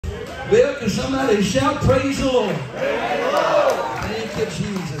Well, can somebody shout, praise the Lord? Thank you,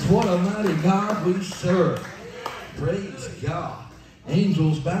 Jesus. What a mighty God we serve. Praise God.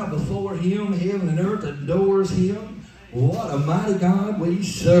 Angels bow before him. Heaven and earth adores him. What a mighty God we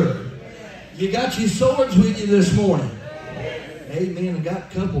serve. You got your swords with you this morning. Amen. And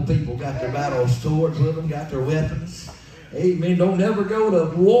got a couple people got their battle swords with them, got their weapons. Amen. Don't never go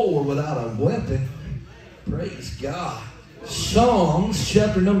to war without a weapon. Praise God. Psalms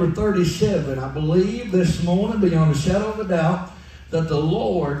chapter number 37. I believe this morning, beyond a shadow of a doubt, that the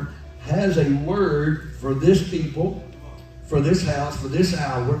Lord has a word for this people, for this house, for this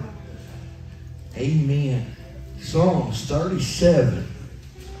hour. Amen. Psalms 37.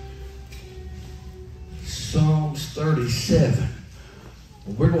 Psalms 37.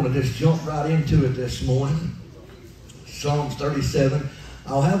 We're going to just jump right into it this morning. Psalms 37.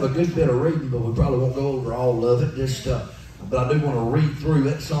 I'll have a good bit of reading, but we probably won't go over all of it. But I do want to read through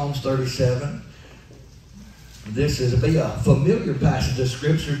it. Psalms 37. This is a familiar passage of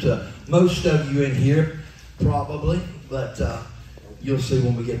Scripture to most of you in here, probably. But you'll see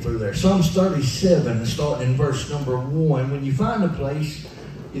when we get through there. Psalms 37, starting in verse number 1. When you find a place,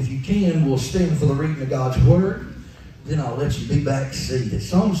 if you can, we'll stand for the reading of God's Word. Then I'll let you be back seated.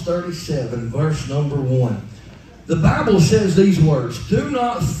 Psalms 37, verse number 1. The Bible says these words, "Do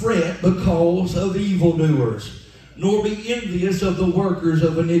not fret because of evildoers, nor be envious of the workers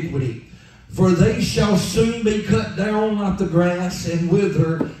of iniquity. For they shall soon be cut down like the grass and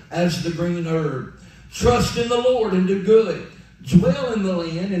wither as the green herb. Trust in the Lord and do good. Dwell in the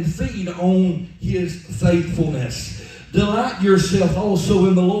land and feed on his faithfulness. Delight yourself also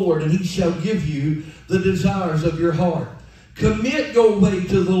in the Lord, and he shall give you the desires of your heart. Commit your way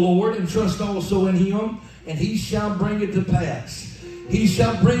to the Lord and trust also in him, and he shall bring it to pass. He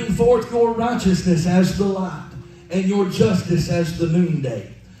shall bring forth your righteousness as the light, and your justice as the noonday.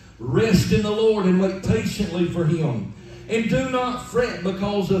 Rest in the Lord and wait patiently for him. And do not fret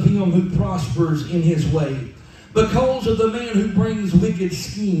because of him who prospers in his way, because of the man who brings wicked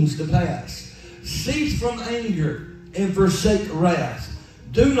schemes to pass. Cease from anger and forsake wrath.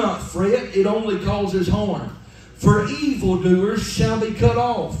 Do not fret, it only causes harm. For evildoers shall be cut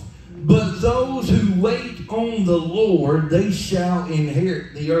off, but those who wait on the Lord, they shall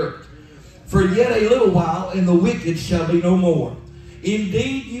inherit the earth. For yet a little while, and the wicked shall be no more.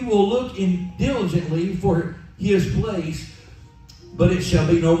 Indeed, you will look diligently for his place, but it shall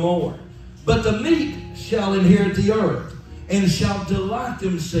be no more. But the meek shall inherit the earth, and shall delight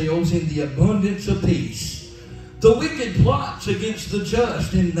themselves in the abundance of peace. The wicked plots against the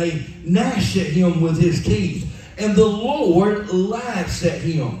just, and they gnash at him with his teeth. And the Lord laughs at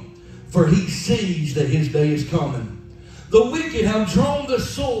him, for he sees that his day is coming. The wicked have drawn the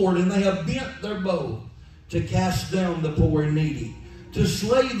sword, and they have bent their bow to cast down the poor and needy, to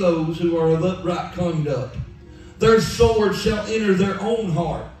slay those who are of upright conduct. Their sword shall enter their own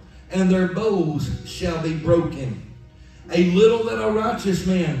heart, and their bows shall be broken. A little that a righteous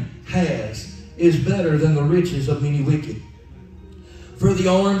man has is better than the riches of many wicked. For the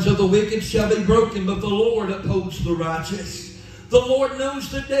arms of the wicked shall be broken, but the Lord upholds the righteous. The Lord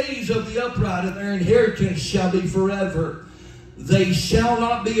knows the days of the upright, and their inheritance shall be forever. They shall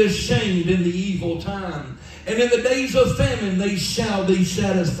not be ashamed in the evil time, and in the days of famine they shall be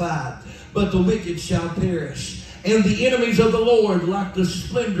satisfied. But the wicked shall perish, and the enemies of the Lord, like the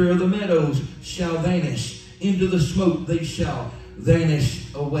splendor of the meadows, shall vanish. Into the smoke they shall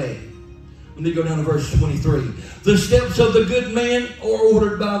vanish away. Let me go down to verse 23. The steps of the good man are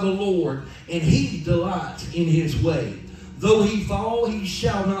ordered by the Lord, and he delights in his way. Though he fall, he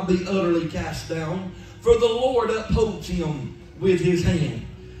shall not be utterly cast down, for the Lord upholds him with his hand.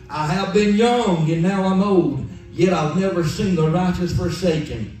 I have been young, and now I'm old, yet I've never seen the righteous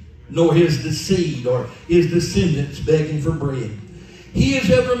forsaken, nor his seed or his descendants begging for bread. He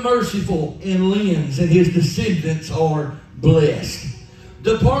is ever merciful and lends, and his descendants are blessed.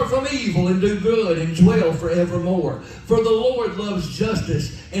 Depart from evil and do good, and dwell forevermore. For the Lord loves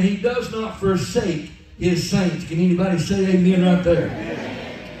justice, and he does not forsake his saints. Can anybody say amen right there?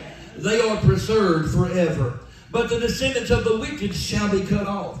 Amen. They are preserved forever. But the descendants of the wicked shall be cut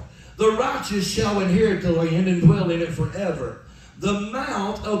off. The righteous shall inherit the land and dwell in it forever. The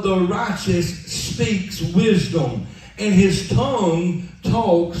mouth of the righteous speaks wisdom, and his tongue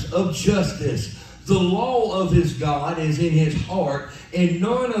talks of justice. The law of his God is in his heart, and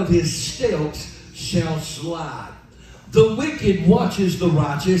none of his steps shall slide. The wicked watches the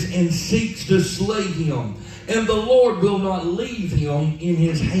righteous and seeks to slay him, and the Lord will not leave him in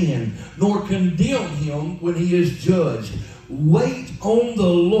his hand, nor condemn him when he is judged. Wait on the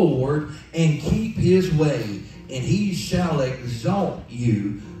Lord and keep his way, and he shall exalt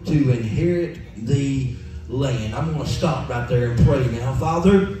you to inherit the land. I'm going to stop right there and pray now.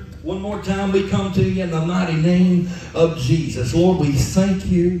 Father, one more time we come to you in the mighty name of Jesus. Lord, we thank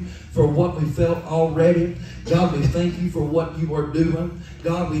you for what we felt already. God, we thank you for what you are doing.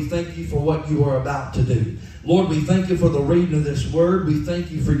 God, we thank you for what you are about to do. Lord, we thank you for the reading of this word. We thank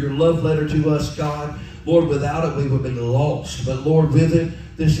you for your love letter to us, God. Lord, without it, we would be lost. But Lord, with it,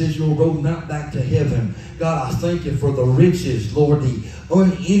 this is your roadmap back to heaven. God, I thank you for the riches, Lord, the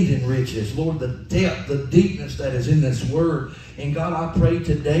unending riches. Lord, the depth, the deepness that is in this word. And God, I pray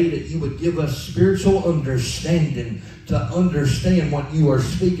today that you would give us spiritual understanding to understand what you are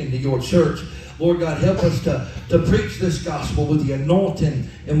speaking to your church. Lord God, help us to preach this gospel with the anointing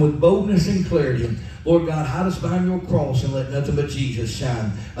and with boldness and clarity. Lord God, hide us behind your cross and let nothing but Jesus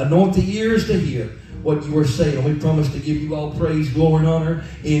shine. Anoint the ears to hear what you are saying. And we promise to give you all praise, glory, and honor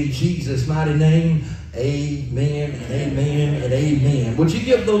in Jesus' mighty name. Amen and amen and amen. Would you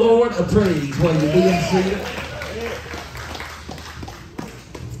give the Lord a praise while you're being seated?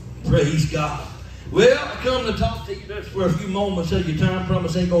 Praise God. Well, I come to talk to you just for a few moments of your time.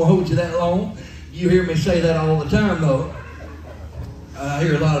 Promise ain't going to hold you that long. You hear me say that all the time, though. I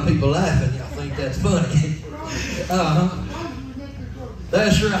hear a lot of people laughing. Y'all think that's funny.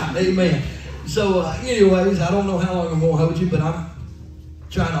 That's right. Amen. So, anyways, I don't know how long I'm going to hold you, but I'm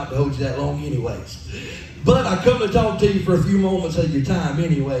trying not to hold you that long anyways. But I come to talk to you for a few moments of your time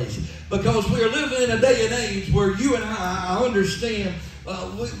anyways, because we are living in a day and age where you and I understand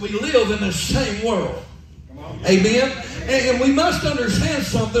we live in the same world. Amen. And we must understand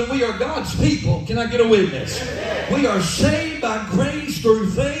something. We are God's people. Can I get a witness? We are saved by grace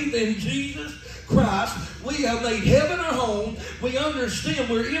through faith in Jesus Christ. We have made heaven our home. We understand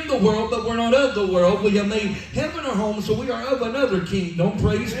we're in the world, but we're not of the world. We have made heaven our home, so we are of another kingdom.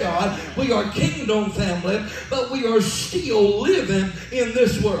 Praise God. We are kingdom family, but we are still living in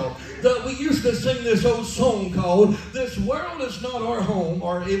this world. We used to sing this old song called, "This world is not our home,"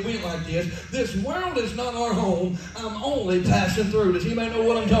 or it went like this, "This world is not our home, I'm only passing through." Does anybody know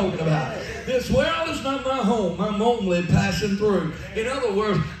what I'm talking about? This world is not my home, I'm only passing through. In other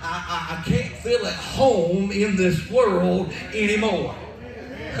words, I can't feel at home in this world anymore.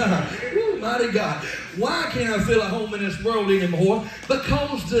 Ooh, mighty God. Why can't I feel at home in this world anymore?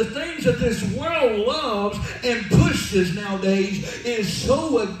 Because the things that this world loves and pushes nowadays is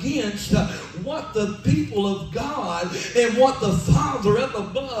so against what the people of God and what the Father up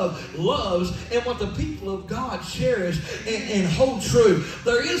above loves and what the people of God cherish and hold true.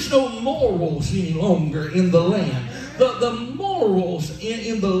 There is no morals any longer in the land. The morals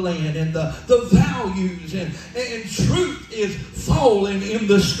in the land and the values and truth is falling in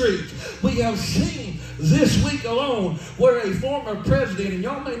the streets. We have seen this week alone where a former president, and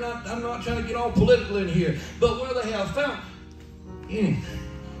y'all may not, I'm not trying to get all political in here, but where they have found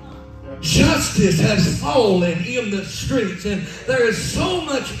justice has fallen in the streets, and there is so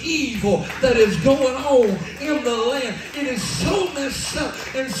much evil that is going on in the land. It is so messed up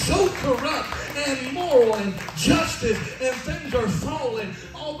and so corrupt and immoral, and justice and things are falling,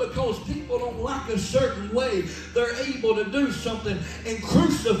 all because people don't like a certain way. They're able to do something and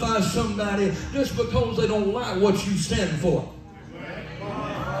crucify somebody just because they don't like what you stand for.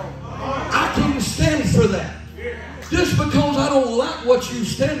 I can't stand for that. Just because I don't like what you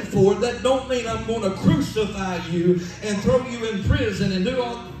stand for, that don't mean I'm going to crucify you and throw you in prison and do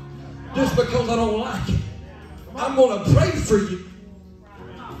all just because I don't like it. I'm going to pray for you.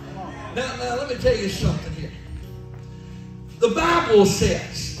 Now let me tell you something here. The Bible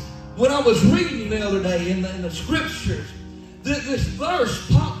says, when I was reading the other day in the scriptures, this verse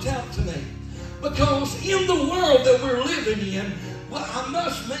popped out to me. Because in the world that we're living in, well, I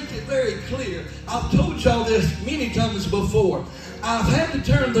must make it very clear. I've told y'all this many times before. I've had to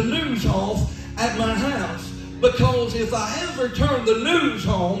turn the news off at my house, because if I ever turn the news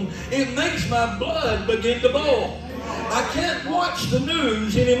on, it makes my blood begin to boil. I can't watch the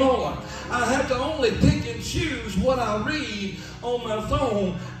news anymore. I have to only pick and choose what I read on my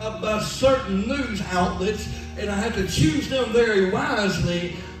phone about certain news outlets, and I have to choose them very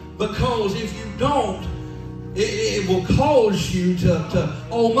wisely, because if you don't, it will cause you to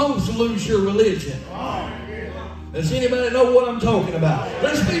almost lose your religion. Does anybody know what I'm talking about?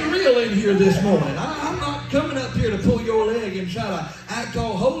 Let's be real in here this morning. I'm not coming up here to pull your leg and try to act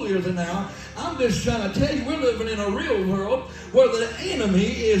all holier than thou. I'm just trying to tell you we're living in a real world where the enemy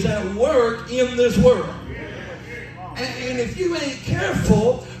is at work in this world. And if you ain't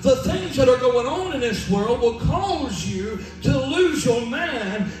careful, the things things that are going on in this world will cause you to lose your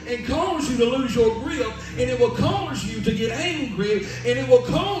mind and cause you to lose your grip, and it will cause you to get angry, and it will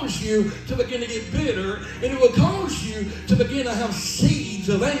cause you to begin to get bitter, and it will cause you to begin to have seeds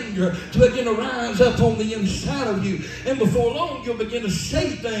of anger to begin to rise up on the inside of you. And before long, you'll begin to say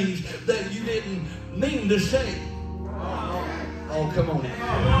things that you didn't mean to say. Oh, come on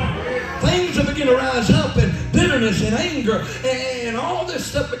now. Things will begin to rise up, and bitterness and anger and all this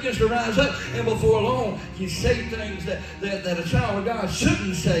stuff begins to rise up. And before long, you say things that a child of God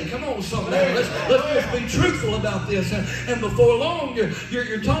shouldn't say. Come on, somebody. Let's just be truthful about this. And before long,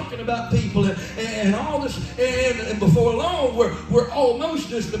 you're talking about people and all this. And before long, we're almost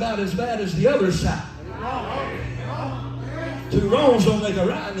just about as bad as the other side. Two wrongs don't make a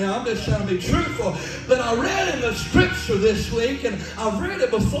right. Now, I'm just trying to be truthful. But I read in the scripture this week, and I've read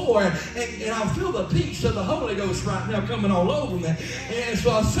it before, and I feel the peace of the Holy Ghost right now coming all over me. And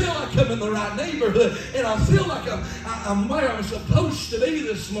so I feel like I'm in the right neighborhood, and I feel like I'm where I'm supposed to be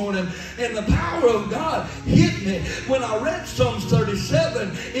this morning. And the power of God hit me when I read Psalms 37.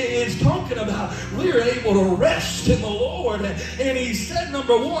 It's talking about we're able to rest in the Lord. And he said,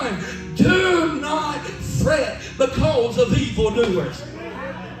 number one, do not fret because of evildoers.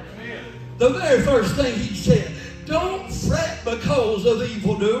 The very first thing he said, don't fret because of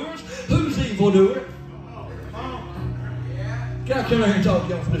evildoers. Who's evildoer? Can I come here and talk to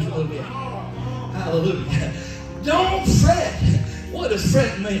y'all for just a little bit? Hallelujah. Don't fret. What does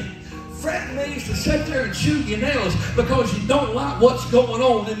fret mean? Fret means to sit there and chew your nails because you don't like what's going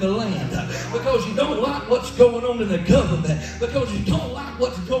on in the land, because you don't like what's going on in the government, because you don't like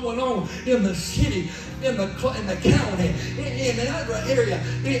what's going on in the city, in the county, in every area,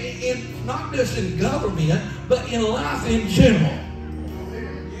 in not just in government, but in life in general.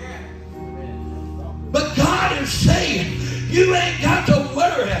 But God is saying, you ain't got to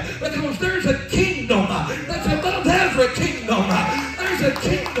worry, because there's a kingdom that's above every kingdom. There's a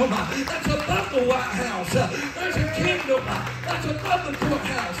kingdom that's above the White House. There's a kingdom that's above the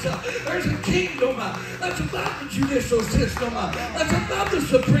courthouse. There's a kingdom that's above the judicial system. That's above the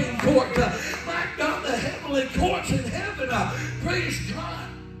Supreme Court. My God, the heavenly courts in heaven. Praise God.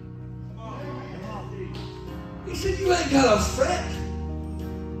 He said, you ain't got to fret.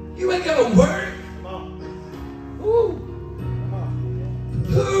 You ain't got to worry. Ooh.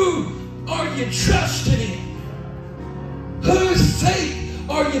 Who are you trusting in? Whose faith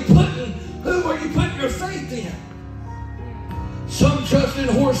are you putting? Who are you putting your faith in? Some trust in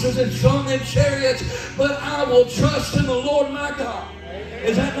horses and some in chariots, but I will trust in the Lord my God.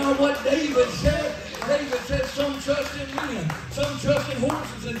 Is that not what David said? David said, some trust in men, some trust in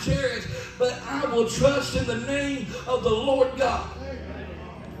horses and chariots, but I will trust in the name of the Lord God.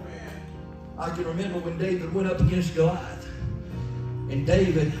 I can remember when David went up against Goliath. And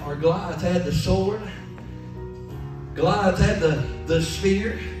David, or Goliath, had the sword. Goliath had the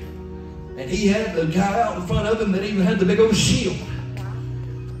spear. And he had the guy out in front of him that even had the big old shield.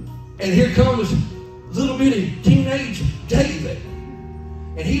 And here comes little bitty teenage David.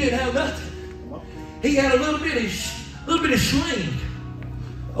 And he didn't have nothing. He had a little bitty sling.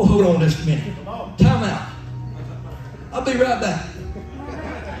 Oh, hold on just a minute. Time out. I'll be right back.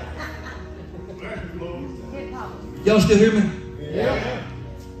 Y'all still hear me? Yeah.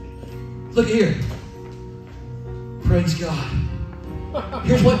 Look at here. Praise God.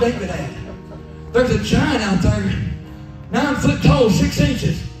 Here's what David had. There's a giant out there, 9 foot tall, 6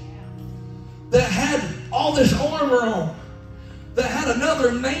 inches, that had all this armor on, that had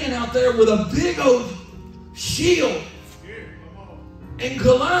another man out there with a big old shield. And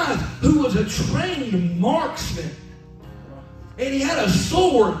Goliath, who was a trained marksman, and he had a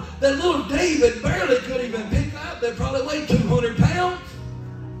sword that little David barely could even pick up, that probably weighed 200 pounds.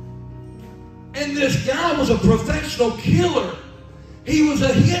 And this guy was a professional killer. He was a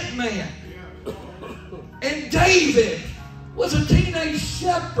hitman. And David was a teenage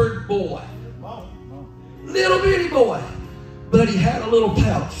shepherd boy. Little bitty boy. But he had a little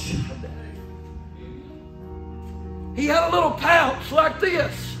pouch. He had a little pouch like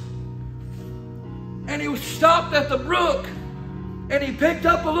this. And he was stopped at the brook. And he picked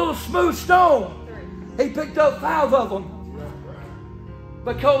up a little smooth stone. He picked up 5 of them.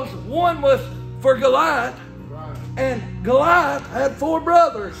 Because one was for Goliath. And Goliath had 4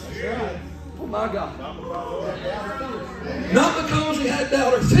 brothers. Oh my God. Not because he had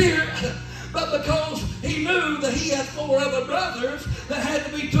doubt or fear, but because he knew that he had 4 other brothers that had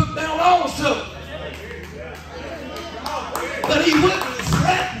to be took down also. But he wouldn't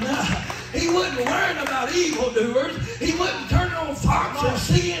threaten. He wasn't worrying about evildoers. He wasn't turning on Fox or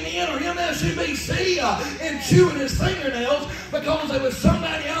CNN or MSNBC see and chewing his fingernails because there was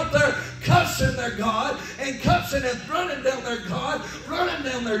somebody out there cussing their God and cussing and running down their God, running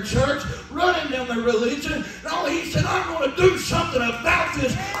down their church, running down their religion. No, he said, I'm going to do something about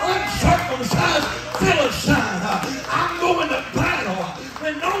this uncircumcised Philistine. I'm going to battle.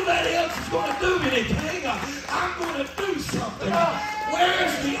 When nobody else is going to do anything, I'm going to do something.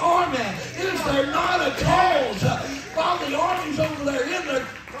 Where's the army? Is there not a cause? While the army's over there in their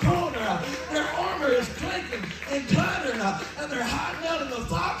corner, their armor is clinking and clattering, and they're hiding out in the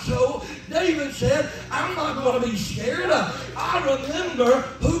foxhole. David said, I'm not going to be scared. I remember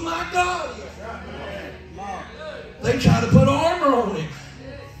who my God is. They tried to put armor on him,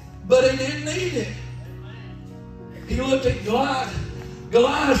 but he didn't need it. He looked at Goliath.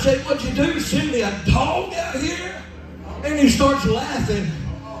 Goliath said, what'd you do? Send me a dog out here? And he starts laughing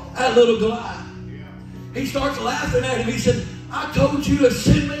at little Goliath. He starts laughing at him. He said, I told you to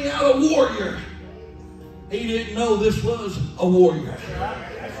send me out a warrior. He didn't know this was a warrior.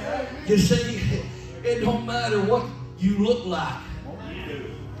 You see, it don't matter what you look like.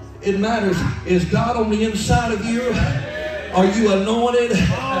 It matters, is God on the inside of you? Are you anointed?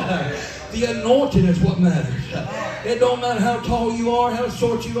 The anointing is what matters. It don't matter how tall you are, how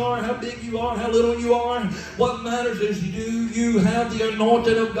short you are, how big you are, how little you are. What matters is, do you have the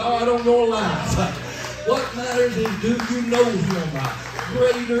anointing of God on your life? What matters is, do you know him?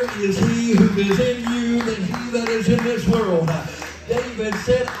 Greater is he who is in you than he that is in this world. David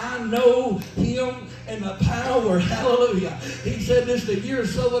said, I know him and the power. Hallelujah. He said this a year or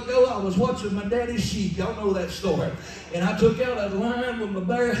so ago. I was watching my daddy's sheep. Y'all know that story. And I took out a line with my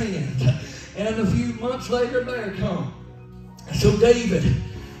bare hands. And a few months later, bear come. So David,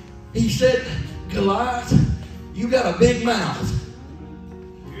 he said, Goliath, you got a big mouth.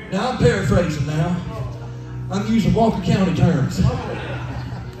 Now I'm paraphrasing now. I'm using Walker County terms.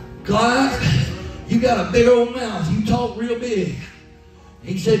 Goliath, you got a big old mouth. You talk real big.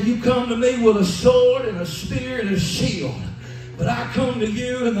 He said, you come to me with a sword and a spear and a shield. But I come to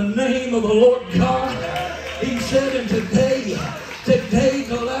you in the name of the Lord God. He said, and today,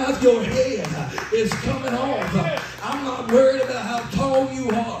 Goliath, your head is coming off. I'm not worried about how tall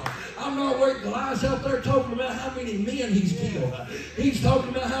you are. I'm not worried. Goliath's out there talking about how many men he's killed. He's talking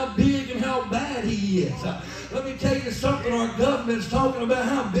about how big and how bad he is. Let me tell you something. Our government's talking about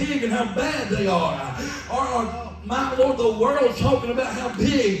how big and how bad they are. My Lord, the world's talking about how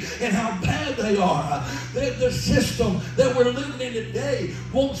big and how bad they are. The system that we're living in today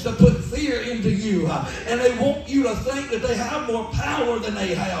wants to put fear into you. And they want you to think that they have more power than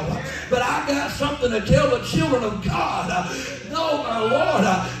they have. But I got something to tell the children of God. No, my Lord,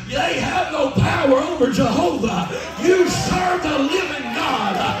 they have no power over Jehovah. You serve the living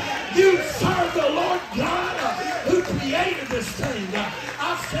God. You serve the Lord God who created this thing.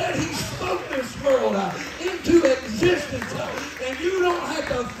 I said he spoke this world into existence. And you don't have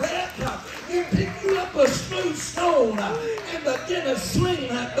to fret. You pick you up a smooth stone and begin to sling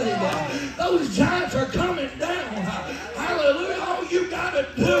that thing. Those giants are coming down. Hallelujah. All you got to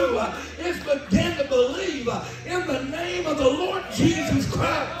do is begin to believe in the name of the Lord Jesus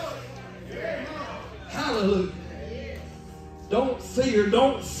Christ. Hallelujah. Don't fear,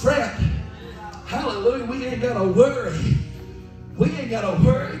 don't fret. Hallelujah. We ain't got to worry. We ain't got to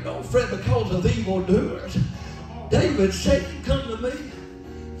worry. Don't fret because of evildoers. David said, you come to me,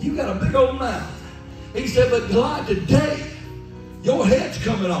 you got a big old mouth. He said, but God, today, your head's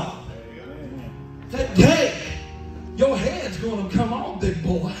coming off. Today, your head's going to come off, big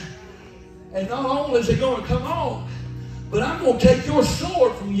boy. And not only is it going to come off, but I'm going to take your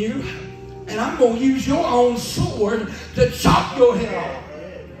sword from you, and I'm going to use your own sword to chop your head off.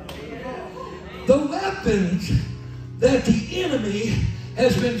 The weapons that the enemy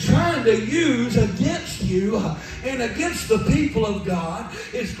has been trying to use against you and against the people of God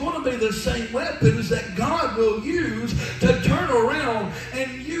is going to be the same weapons that God will use to turn around and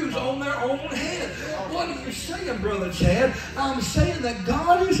use on their own head. What are you saying, Brother Chad? I'm saying that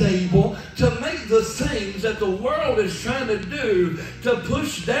God is able to make the things that the world is trying to do to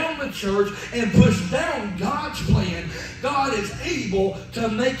push down the church and push down God's plan. God is able to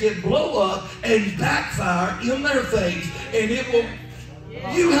make it blow up and backfire in their face, and it will.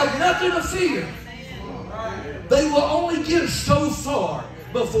 You have nothing to fear. They will only get so far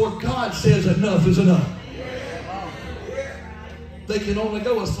before God says enough is enough. They can only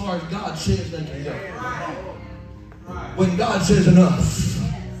go as far as God says they can go. When God says enough,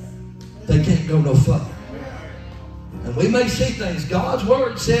 they can't go no further. And we may see things. God's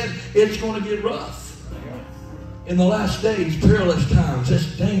word said it's going to get rough. In the last days, perilous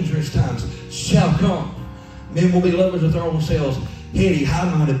times, dangerous times shall come. Men will be lovers of their own selves, heady,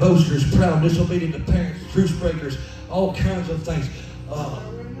 high-minded, boasters, proud, disobedient to parents, truce breakers, all kinds of things.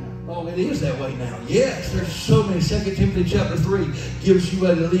 Oh, it is that way now. Yes, there's so many. 2 Timothy chapter 3 gives you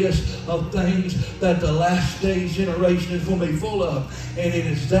a list of things that the last days generation is going to be full of. And it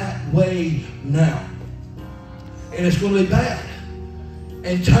is that way now. And it's going to be bad.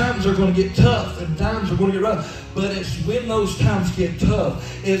 And times are going to get tough. And times are going to get rough. But it's when those times get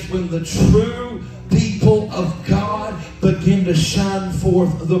tough, it's when the true people of God begin to shine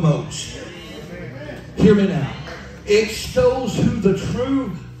forth the most. Hear me now. It shows who the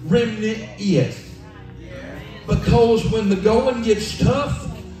true remnant is. Because when the going gets tough,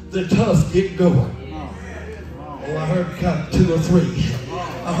 the tough get going. Oh, I heard 2 or 3.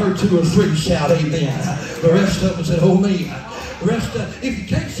 I heard 2 or 3 shout amen. The rest of them said, oh me. If you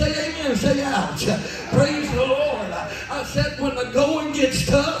can't say amen, say ouch. Praise the Lord. I said when the going gets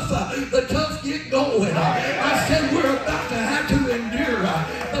tough, the tough get going. I said we're about to have to endure.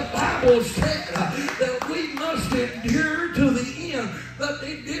 The Bible said that we must endure to the end. But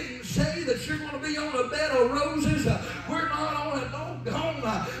it didn't say that you're going to be on a bed of roses. We're not on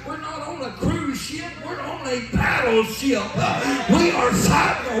we're not on a cruise ship. We're on a battleship. We are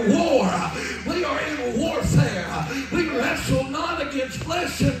fighting a war. We are in warfare. We wrestle not against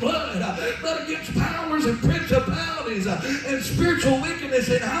flesh and blood, but against powers and principalities and spiritual wickedness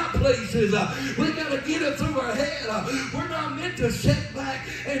in high places. We got to get it through our head. We're not meant to sit back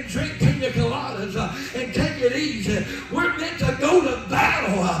and drink pina coladas and take it easy. We're meant to go to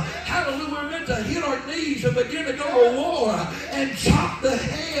battle. Hallelujah. We're meant to hit our knees and begin to go to war and chop the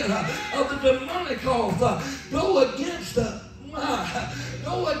head of the demonic off. Go against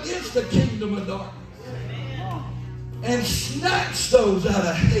the kingdom of darkness and snatch those out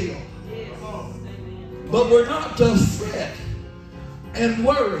of hell. But we're not to fret and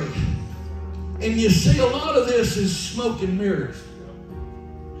worry. And you see, a lot of this is smoke and mirrors.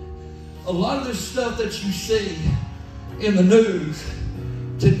 A lot of this stuff that you see in the news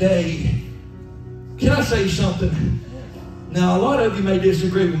today. Can I say something? Now, a lot of you may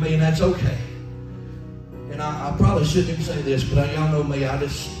disagree with me, and that's okay. And I probably shouldn't even say this, but y'all know me. I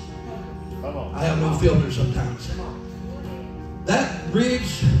have no filter sometimes. That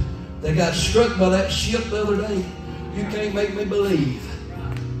bridge that got struck by that ship the other day, you can't make me believe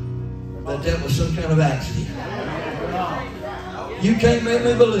that was some kind of accident. You can't make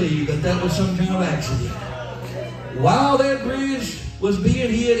me believe that was some kind of accident. While that bridge was being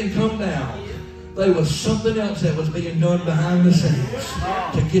hit and come down, there was something else that was being done behind the scenes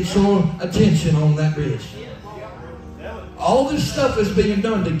to get your attention on that bridge. All this stuff is being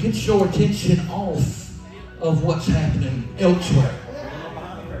done to get your attention off of what's happening elsewhere.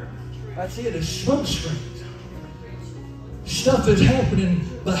 That's it. It's smoke screens. Stuff is happening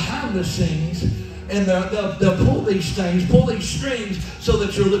behind the scenes, and they'll pull these strings so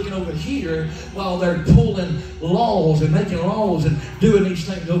that you're looking over here while they're pulling laws and making laws and doing these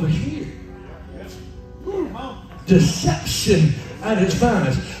things over here. Deception at its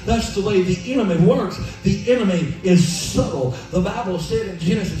finest. That's the way the enemy works. The enemy is subtle. The Bible said in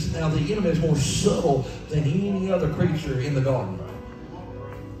Genesis, now the enemy is more subtle than any other creature in the garden.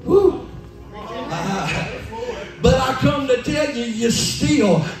 Woo! But I come to tell you, you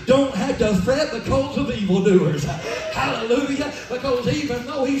still don't have to fret because of evildoers. Hallelujah. Because even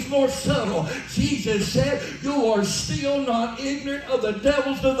though he's more subtle, Jesus said, you are still not ignorant of the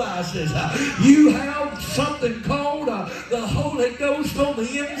devil's devices. You have something called the Holy Ghost on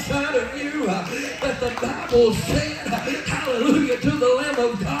the inside of you that the Bible said, hallelujah, to the Lamb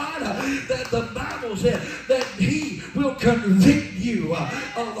of God, that the Bible said that he will convict you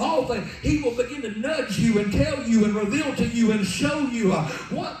of all things. He will begin to nudge you and tell you and reveal to you and show you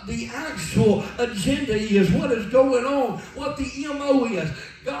what the actual agenda is, what is going on, what the MO is.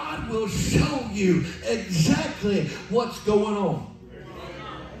 God will show you exactly what's going on.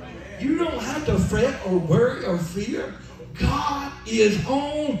 You don't have to fret or worry or fear. God is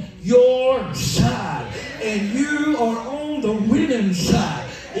on your side, and you are on the winning side.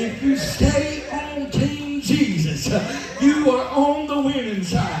 If you stay on Team Jesus, you are on the winning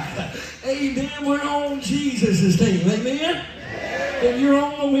side. Amen. We're on Jesus' team. Amen. And you're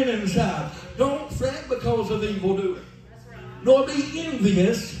on the winning side. Don't fret because of evildoers, nor be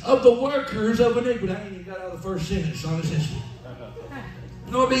envious of the workers of iniquity. I ain't even got out of the first sentence on this issue.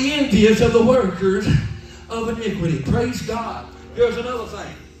 Nor be envious of the workers of iniquity. Praise God. Here's another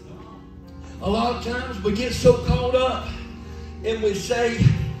thing. A lot of times we get so caught up and we say,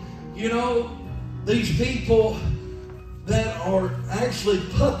 you know, these people that are actually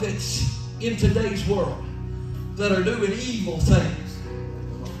puppets in today's world that are doing evil things.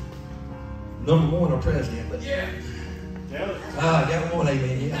 Number one, our president, but yeah. Got one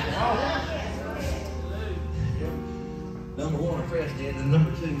amen, yeah. Number one, our president, and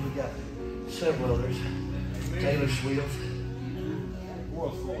number two, we got several others. Taylor Swift.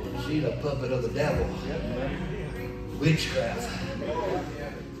 She's a puppet of the devil. Witchcraft.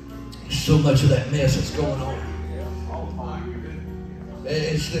 So much of that mess that's going on.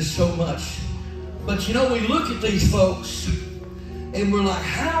 It's just so much. But you know, we look at these folks and we're like,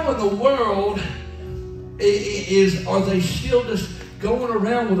 how in the world are they still just going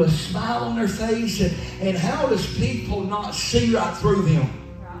around with a smile on their face? And how does people not see right through them?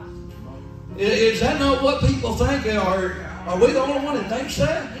 Is that not what people think? Are we the only one that thinks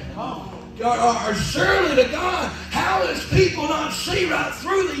that? Or surely to God, how does people not see right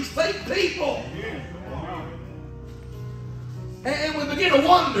through these fake people? And we begin to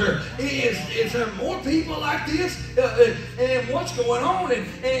wonder, is there more people like this? And what's going on?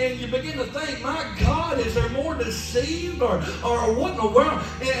 And you begin to think, my God, is there more deceived? Or what in the world?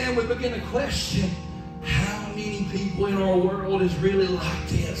 And we begin to question, how many people in our world is really like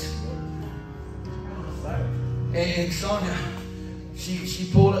this? And Sonia, she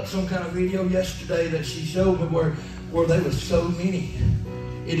pulled up some kind of video yesterday that she showed me where there was so many.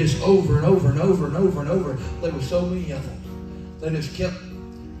 It is over and over and over and over and over. There were so many of them. They just kept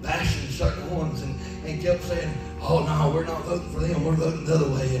bashing certain ones and kept saying, oh no, we're not voting for them, we're voting the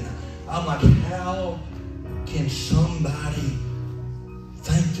other way. And I'm like, how can somebody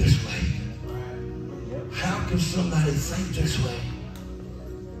think this way? How can somebody think this way?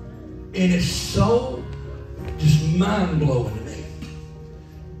 And it's so just mind-blowing to me.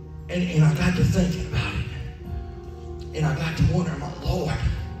 And I got to thinking about it. And I got to wondering, my Lord,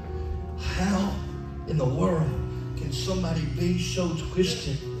 how in the world can somebody be so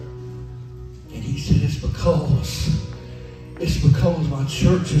twisted? And he said, it's because my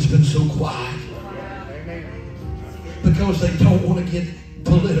church has been so quiet. Because they don't want to get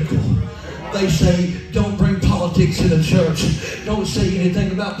political. They say, don't bring politics in the church. Don't say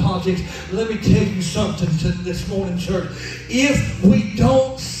anything about politics. Let me tell you something this morning, church. If we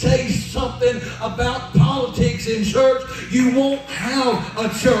don't say something about politics in church, you won't have a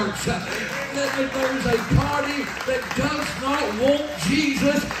church. There's a party that does not want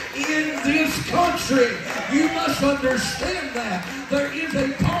Jesus in this country. You must understand that. There is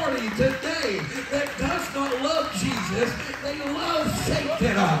a party today that does not love Jesus. They love Satan.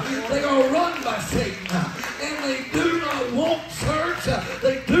 They are run by Satan. And they do not want church.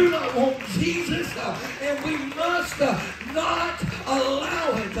 They do not want Jesus. And we must not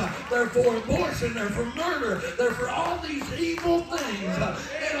allow it. They're for abortion. They're for murder. They're for all these evil things.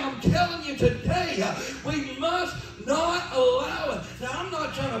 And I'm telling you today, we must not allow it. Now, I'm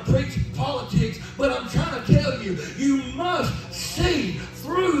not trying to preach politics, but I'm trying to tell you, you must see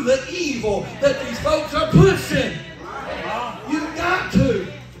through the evil that these folks are pushing. You've got to.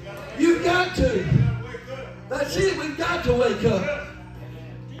 You've got to. That's it. We've got to wake up.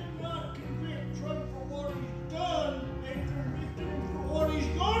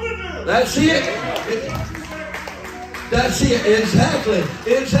 That's it. That's it. Exactly.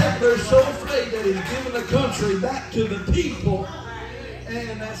 They're so afraid that he's giving the country back to the people.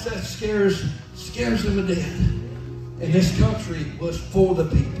 And that scares them to death. And this country was for the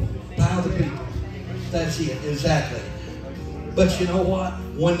people, by the people. That's it. Exactly. But you know what?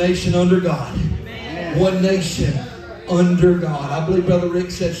 One nation under God. One nation under God. I believe Brother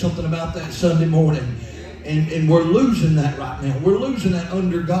Rick said something about that Sunday morning. And we're losing that right now. We're losing that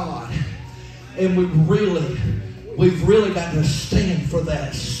under God. And we've really got to stand for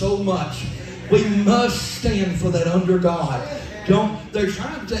that so much. We must stand for that under God. They're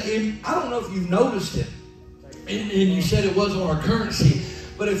trying to, and I don't know if you've noticed it, and you said it was on our currency,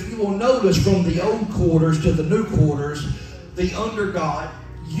 but if you will notice from the old quarters to the new quarters, the under God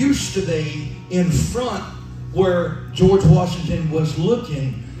used to be in front where George Washington was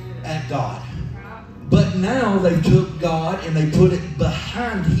looking at God. But now they took God and they put it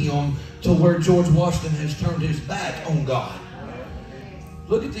behind him to where George Washington has turned his back on God.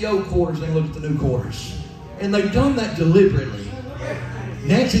 Look at the old quarters and look at the new quarters. And they've done that deliberately.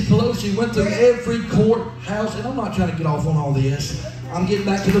 Nancy Pelosi went through every courthouse, and I'm not trying to get off on all this. I'm getting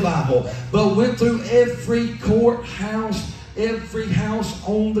back to the Bible. But went through every courthouse, every house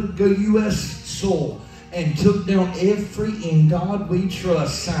on the U.S. soil, and took down every "In God We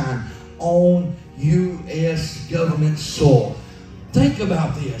Trust" sign on U.S. government soil. Think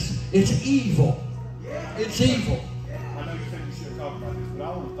about this. It's evil. It's evil. I know you think you should have talked about this, but I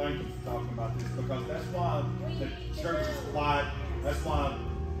want to thank you for talking about this, because that's why the church is quiet. That's why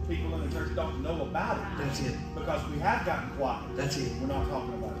people in the church don't know about it. That's it. Because we have gotten quiet. That's it. We're not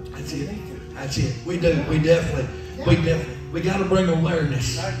talking about it. That's We it. need to. That's it. We do. We definitely. We got to bring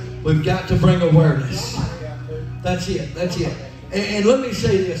awareness. We've got to bring awareness. That's it. That's it. And let me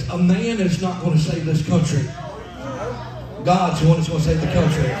say this. A man is not going to save this country. God's the one that's going to save the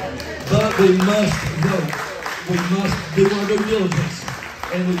country. But we must vote. We must do our due diligence.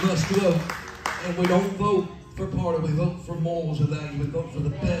 And we must vote. And we don't vote for party. We vote for morals and values. We vote for the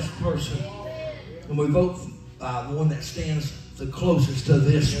best person. And we vote by the one that stands the closest to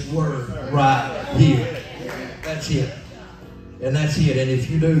this word right here. That's it. And that's it. And if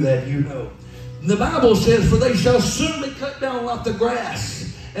you do that, you know. The Bible says, for they shall soon be cut down like the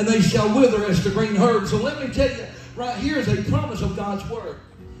grass, and they shall wither as the green herb. So let me tell you, right here is a promise of God's word.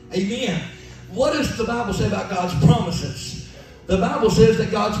 Amen. What does the Bible say about God's promises? The Bible says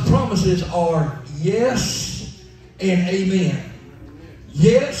that God's promises are yes and amen.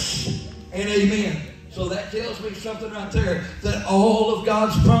 Yes and amen. So that tells me something right there, that all of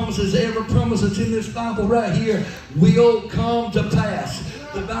God's promises, every promise that's in this Bible right here, will come to pass.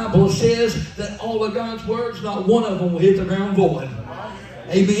 The Bible says that all of God's words, not one of them will hit the ground void.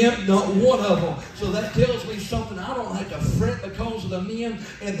 Amen? Not one of them. So that tells me something. I don't have to fret because of the men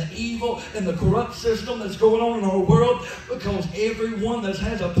and the evil and the corrupt system that's going on in our world, because everyone that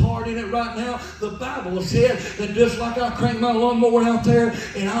has a part in it right now, the Bible said that just like I crank my lawnmower out there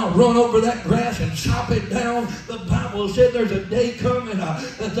and I'll run over that grass and chop it down, the Bible said there's a day coming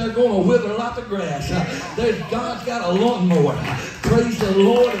that they're going to wither like the grass. God's got a lawnmower. Praise the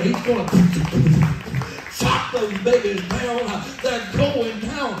Lord. And He's going to chop those babies down. They're going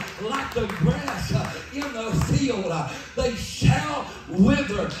down like the grass in the field. They shall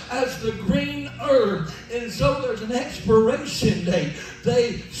wither as the green herb. And so there's an expiration date.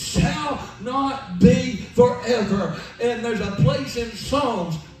 They shall not be forever. And there's a place in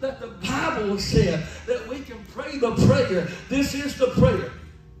Psalms that the Bible said that we can pray the prayer. This is the prayer.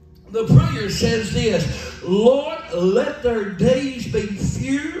 The prayer says this: Lord, let their days be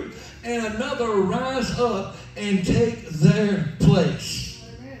few, and another rise up and take their place.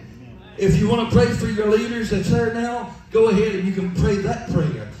 If you want to pray for your leaders that's there now, go ahead and you can pray that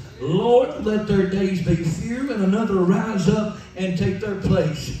prayer. Lord, let their days be few, and another rise up and take their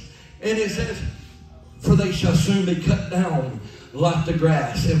place. And it says, for they shall soon be cut down like the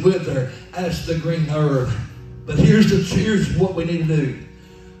grass and wither as the green herb. But here's what we need to do.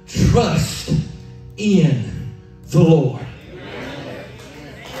 Trust in the Lord.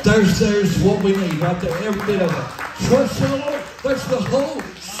 There's what we need right there, every bit of it. Trust in the Lord. That's the whole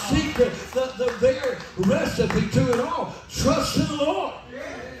secret, the very recipe to it all. Trust in the Lord.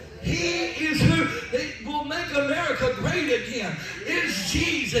 He is who will make America great again. It's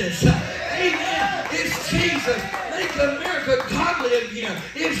Jesus. Amen. It's Jesus. Make America godly again.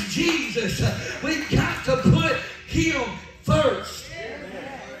 It's Jesus. We've got to put Him first.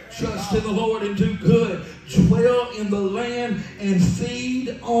 Trust in the Lord and do good. Dwell in the land and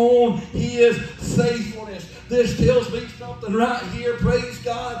feed on His faithfulness. This tells me something right here, praise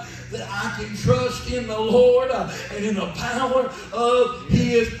God, that I can trust in the Lord and in the power of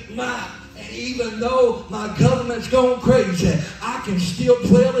His might. And even though my government's gone crazy, I can still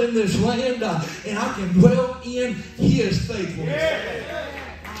dwell in this land and I can dwell in His faithfulness.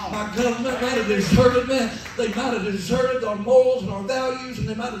 My government might have deserted me. They might have deserted our morals and our values, and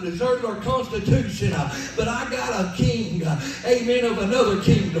they might have deserted our Constitution. But I got a king, amen, of another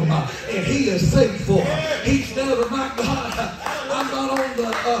kingdom, and He is faithful. He's never, my God, I'm not on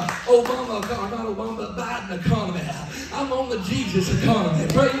the Biden economy. I'm on the Jesus economy.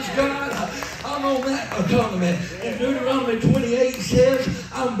 Praise God. I'm on that economy. And Deuteronomy 28 says,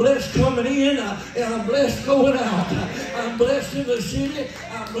 I'm blessed coming in and I'm blessed going out. I'm blessed in the city.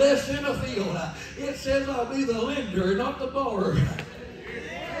 I'm blessed in the field. It says I'll be the lender, not the borrower.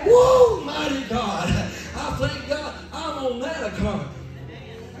 Whoa, mighty God. I thank God I'm on that economy.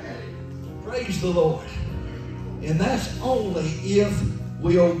 Praise the Lord. And that's only if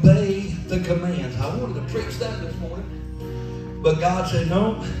we obey the commands. I wanted to preach that this morning, but God said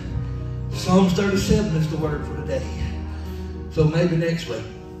no. Psalms 37 is the word for today. So maybe next week.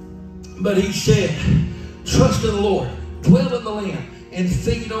 But He said, trust in the Lord, dwell in the land, and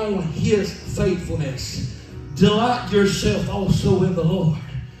feed on His faithfulness. Delight yourself also in the Lord,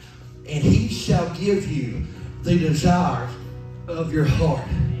 and He shall give you the desires of your heart.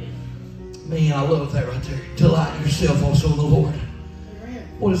 Man, I love that right there. Delight yourself also in the Lord.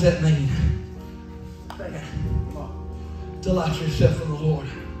 What does that mean? Delight yourself in the Lord.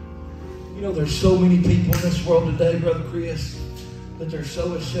 You know, there's so many people in this world today, Brother Chris, that they're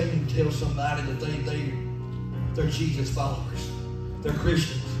so ashamed to tell somebody that they're Jesus followers. They're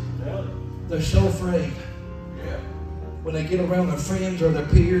Christians. They're so afraid. When they get around their friends or their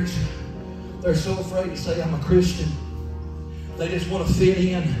peers, they're so afraid to say, I'm a Christian. They just want to fit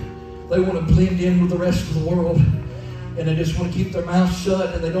in. They want to blend in with the rest of the world. And they just want to keep their mouth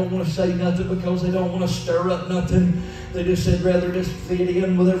shut, and they don't want to say nothing because they don't want to stir up nothing. They just said rather just fit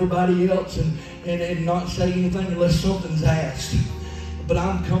in with everybody else and not say anything unless something's asked. But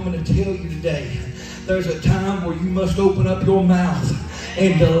I'm coming to tell you today, there's a time where you must open up your mouth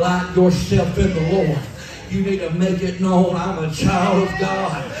and delight yourself in the Lord. You need to make it known, I'm a child of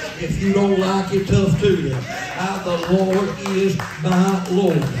God. If you don't like it, tough to you. The Lord is my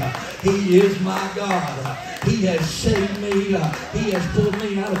Lord. He is my God. He has saved me. He has pulled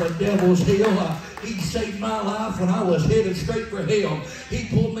me out of the devil's hell. He saved my life when I was headed straight for hell. He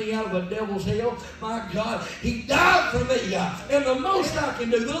pulled me out of the devil's hell. My God, He died for me. And the most I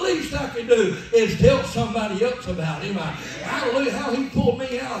can do, the least I can do, is tell somebody else about Him. Hallelujah, how He pulled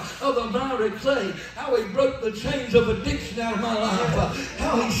me out of the miry clay. How He broke the chains of addiction out of my life.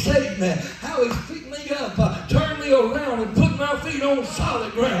 How He saved me. How He picked me up, turned me around, and put my feet on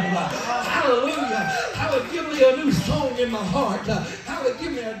solid ground. Hallelujah. How He give me a new song in my heart. How He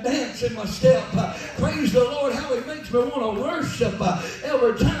give me a dance in my step. Praise the Lord, how He makes me want to worship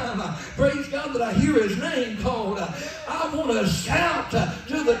every time. Praise God that I hear His name called. I want to shout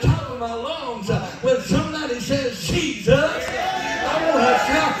to the top of my lungs when somebody says Jesus. I want to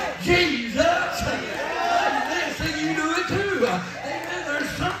shout Jesus. Listen, you do it too. Amen.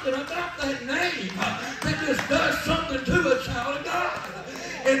 There's something about that name that just does something to a child of God.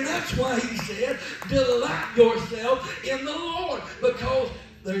 And that's why He said, delight yourself in the Lord. Because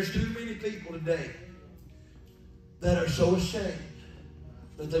there's too many people today that are so ashamed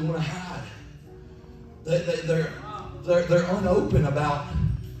that they want to hide. They're unopen about,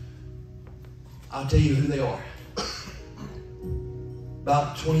 I'll tell you who they are.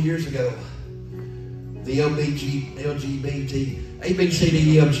 About 20 years ago, the LGBT,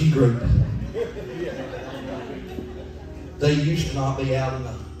 ABCDEFG group, they used to not be out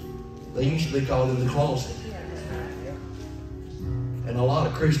they used to be called in the closet. And a lot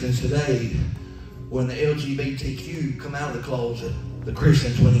of Christians today, when the LGBTQ come out of the closet, the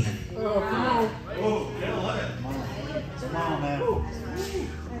Christians went in. Oh, come on. Oh, come on now.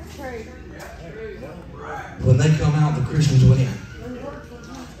 That's true. When they come out, the Christians went in.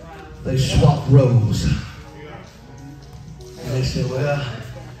 They swapped roles. And they said, well,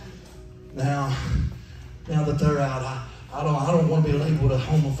 now that they're out, I don't want to be labeled a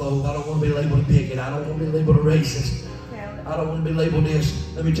homophobe. I don't want to be labeled a bigot. I don't want to be labeled a racist. I don't want to be labeled this.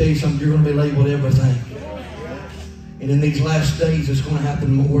 Let me tell you something. You're going to be labeled everything. And in these last days, it's going to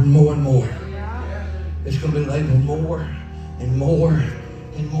happen more and more and more. It's going to be labeled more and more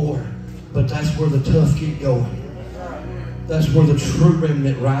and more. But that's where the tough get going. That's where the true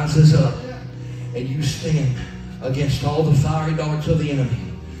remnant rises up. And you stand against all the fiery darts of the enemy.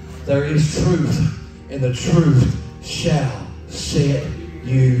 There is truth, and the truth shall set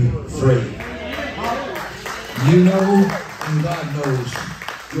you free. You know, and God knows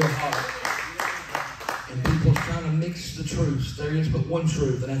your heart. And people's trying to mix the truths. There is but one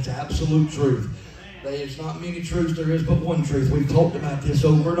truth, and that's absolute truth. There is not many truths, there is but one truth. We've talked about this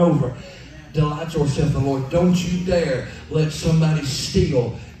over and over. Delight yourself in the Lord. Don't you dare let somebody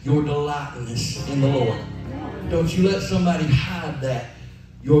steal your delightness in the Lord. Don't you let somebody hide that,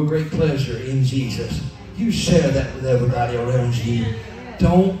 your great pleasure in Jesus. You share that with everybody around you.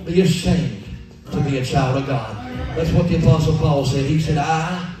 Don't be ashamed to be a child of God. That's what the Apostle Paul said. He said,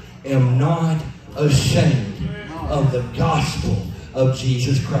 I am not ashamed of the gospel of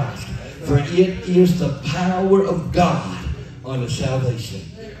Jesus Christ. For it is the power of God unto salvation.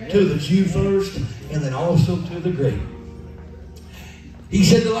 To the Jew first, and then also to the Greek. He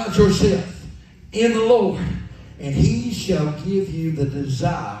said, delight yourself in the Lord, and He shall give you the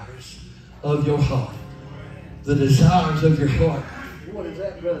desires of your heart. The desires of your heart. What is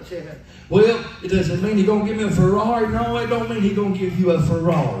that, Brother Chad? Well, it doesn't mean He's going to give me a Ferrari. No, it don't mean He's going to give you a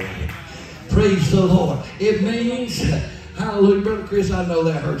Ferrari. Praise the Lord. It means, hallelujah, Brother Chris, I know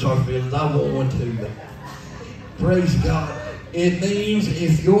that hurts our feelings. I want one too. But praise God. It means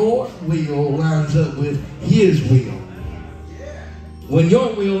if your will lines up with His will. When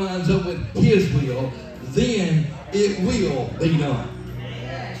your will lines up with His will, then it will be done.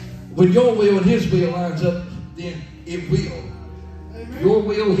 When your will and His will lines up, then it will. Your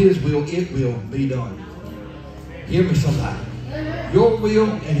will, His will, it will be done. Hear me, somebody. Your will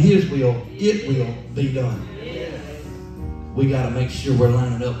and His will, it will be done. We got to make sure we're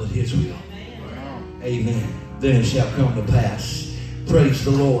lining up with His will. Amen. Then it shall come to pass. Praise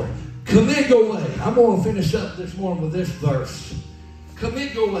the Lord. Commit your way. I'm going to finish up this morning with this verse.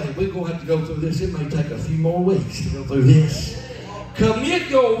 Commit your way. We're going to have to go through this. It may take a few more weeks to go through this. Commit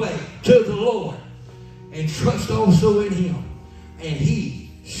your way to the Lord and trust also in Him, and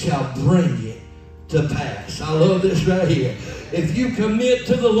He shall bring it to pass. I love this right here. If you commit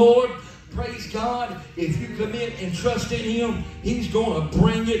to the Lord, praise God, if you commit and trust in Him, He's going to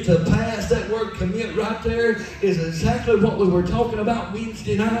bring it to pass. That word commit right there is exactly what we were talking about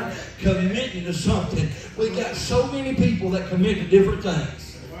Wednesday night, committing to something. We got so many people that commit to different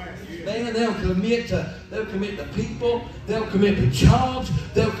things. Man, they'll commit to people, they'll commit to jobs,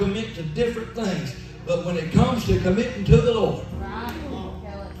 they'll commit to different things. But when it comes to committing to the Lord,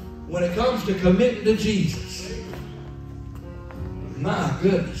 when it comes to committing to Jesus, my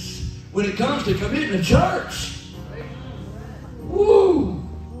goodness, when it comes to committing to church, woo!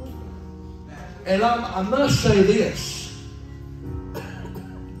 And I must say this,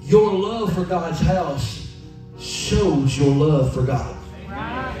 your love for God's house shows your love for God.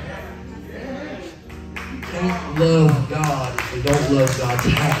 You can't love God if you don't love God's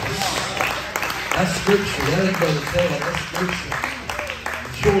house. That's scripture. That ain't going to tell. That's scripture.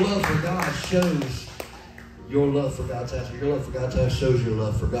 Your love for God shows your love for God's house. Your love for God's house shows your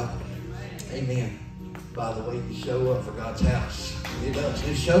love for God. Amen. By the way you show up for God's house. It does.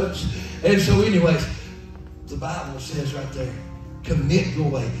 It shows. And so anyways, the Bible says right there, commit your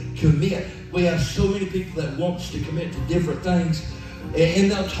way. Commit. We have so many people that wants to commit to different things. And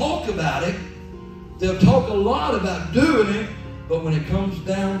they'll talk about it. They'll talk a lot about doing it. But when it comes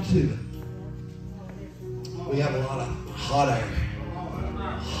down to it, we have a lot of hot air.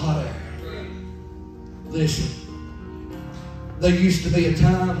 Hot air. Listen, there used to be a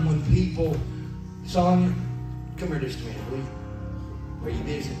time when people, Sonia, come here just a minute, will you? Are you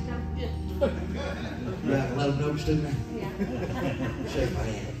busy? You have a love notes to me? Yeah. Shake my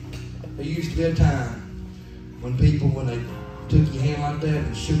hand. There used to be a time when people, when they took your hand like that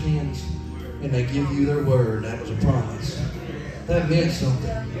and shook hands, and they give you their word, that was a promise. That meant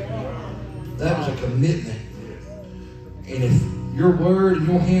something. That was a commitment. And if your word and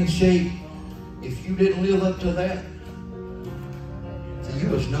your handshake, if you didn't live up to that, then you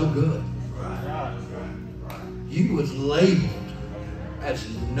was no good. You was labeled as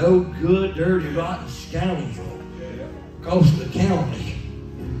no good, dirty, rotten scoundrel across the county.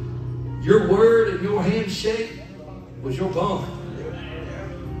 Your word and your handshake was your bond.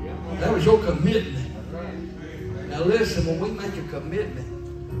 That was your commitment. Now listen, when we make a commitment,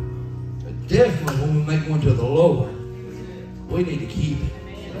 definitely when we make one to the Lord, we need to keep it.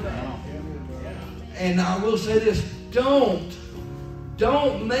 And I will say this, don't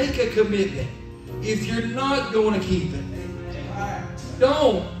make a commitment if you're not going to keep it.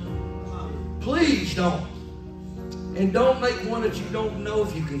 Don't. Please don't. And don't make one that you don't know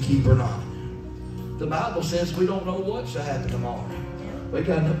if you can keep or not. The Bible says we don't know what's to happen tomorrow. We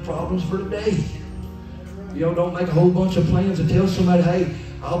got enough problems for today. You know, don't make a whole bunch of plans and tell somebody, hey,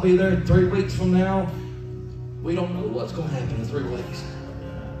 I'll be there 3 weeks from now. We don't know what's going to happen in 3 weeks.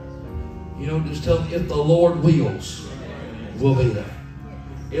 You know, just tell them if the Lord wills, we'll be there.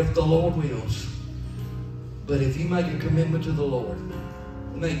 If the Lord wills. But if you make a commitment to the Lord,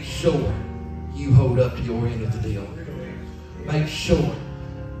 make sure you hold up to your end of the deal. Make sure,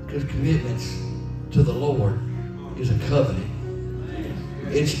 because commitments to the Lord is a covenant.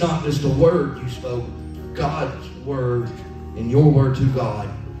 It's not just a word you spoke. God's word and your word to God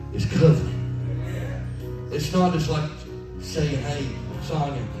is covenant. It's not just like saying, hey,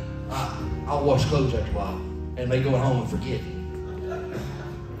 Sonia, I'll wash clothes after a while, and they go home and forget.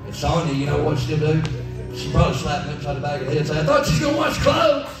 And Sonia, you know what she'll do? She'll probably slap me upside the back of the head and say, I thought she was going to wash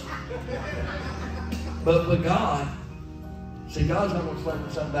clothes. But with God, see, God's not going to slap me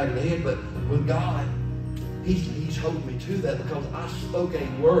upside the back of the head, but with God, He's holding me to that because I spoke a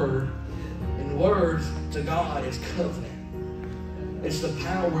word, and words to God is covenant. It's the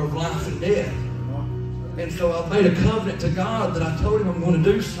power of life and death. And so I've made a covenant to God that I told Him I'm going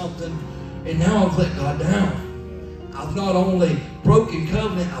to do something, and now I've let God down. I've not only broken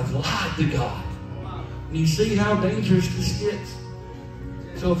covenant, I've lied to God. And you see how dangerous this gets?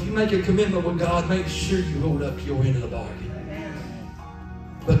 So if you make a commitment with God, make sure you hold up to your end of the bargain.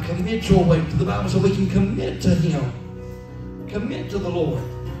 But commit your way to the Bible so we can commit to Him. Commit to the Lord.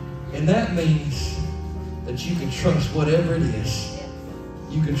 And that means that you can trust whatever it is.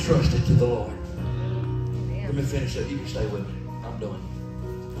 You can trust it to the Lord. Let me finish up. You can stay with me. I'm done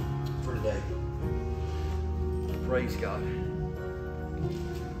for today. Praise God.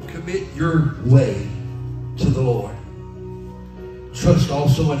 Commit your way to the Lord. Trust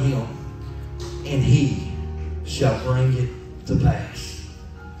also in Him, and He shall bring it to pass.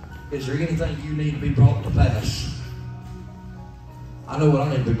 Is there anything you need to be brought to pass? I know what I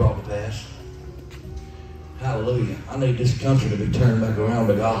need to be brought to pass. Hallelujah. I need this country to be turned back around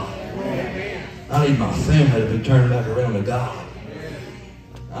to God. I need my family to be turned back around to God.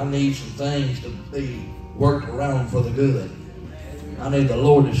 I need some things to be worked around for the good. I need the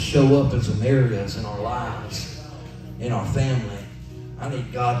Lord to show up in some areas in our lives, in our family. I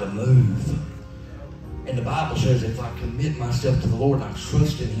need God to move. And the Bible says if I commit myself to the Lord and I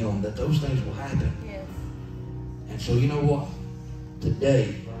trust in Him, that those things will happen. Yes. And so you know what?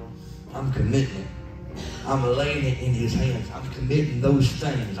 Today, I'm committing. I'm laying it in His hands. I'm committing those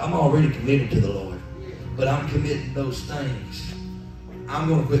things. I'm already committed to the Lord. But I'm committing those things. I'm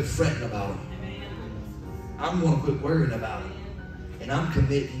going to quit fretting about them. I'm going to quit worrying about them. And I'm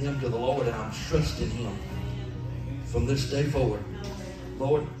committing them to the Lord, and I'm trusting Him from this day forward.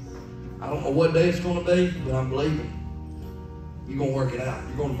 Lord, I don't know what day it's going to be, but I'm believing You're going to work it out.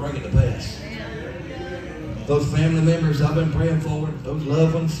 You're going to bring it to pass. Those family members I've been praying for, those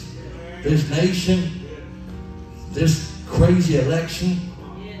loved ones, this nation, this crazy election,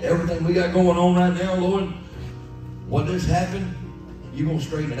 everything we got going on right now, Lord, what has happened, You're going to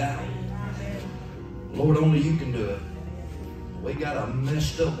straighten it out. Lord, only You can do it. We got a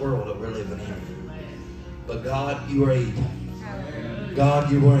messed up world that we're living in. But God, You are able.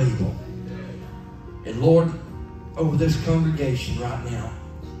 God, You are able. And Lord, over this congregation right now,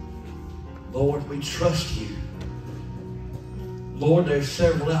 Lord, we trust You. Lord, there's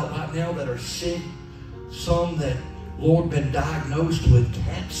several out right now that are sick. Some that, Lord, been diagnosed with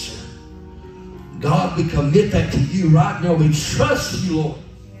cancer. God, we commit that to You right now. We trust You, Lord,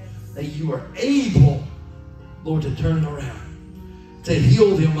 that You are able, Lord, to turn around, to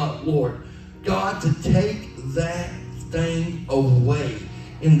heal them up, Lord. God, to take that thing away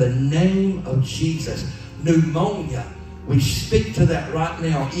in the name of Jesus. Pneumonia, we speak to that right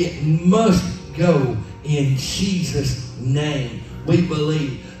now. It must go in Jesus' name. We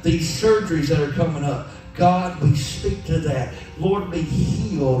believe. These surgeries that are coming up, God, we speak to that. Lord, be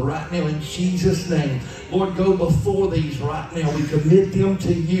healed right now in Jesus' name. Lord, go before these right now. We commit them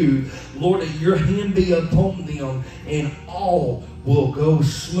to You. Lord, that Your hand be upon them, and all will go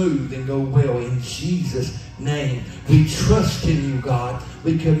smooth and go well in Jesus' name. We trust in You, God.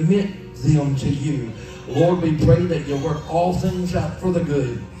 We commit them to You. Lord, we pray that You work all things out for the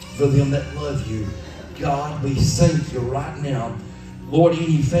good for them that love You. God, we thank You right now. Lord,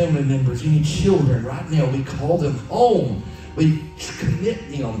 any family members, any children right now, we call them home. We commit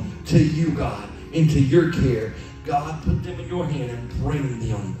them to You, God, into Your care. God, put them in Your hand and bring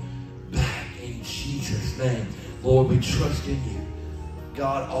them back in Jesus' name. Lord, we trust in You.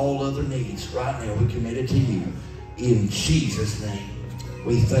 God, all other needs right now, we commit it to You. In Jesus' name,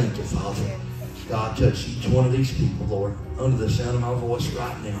 we thank You, Father. God, touch each one of these people, Lord, under the sound of my voice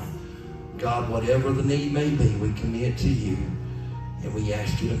right now. God, whatever the need may be, we commit to You. And we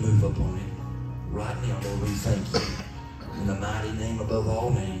ask You to move upon it. Right now, Lord, we thank You. In the mighty name above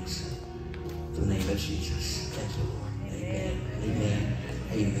all names, the name of Jesus. Thank You, Lord. Amen. Amen.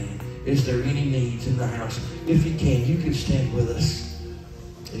 Amen. Is there any needs in the house? If you can stand with us.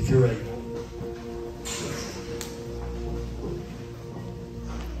 If you're able.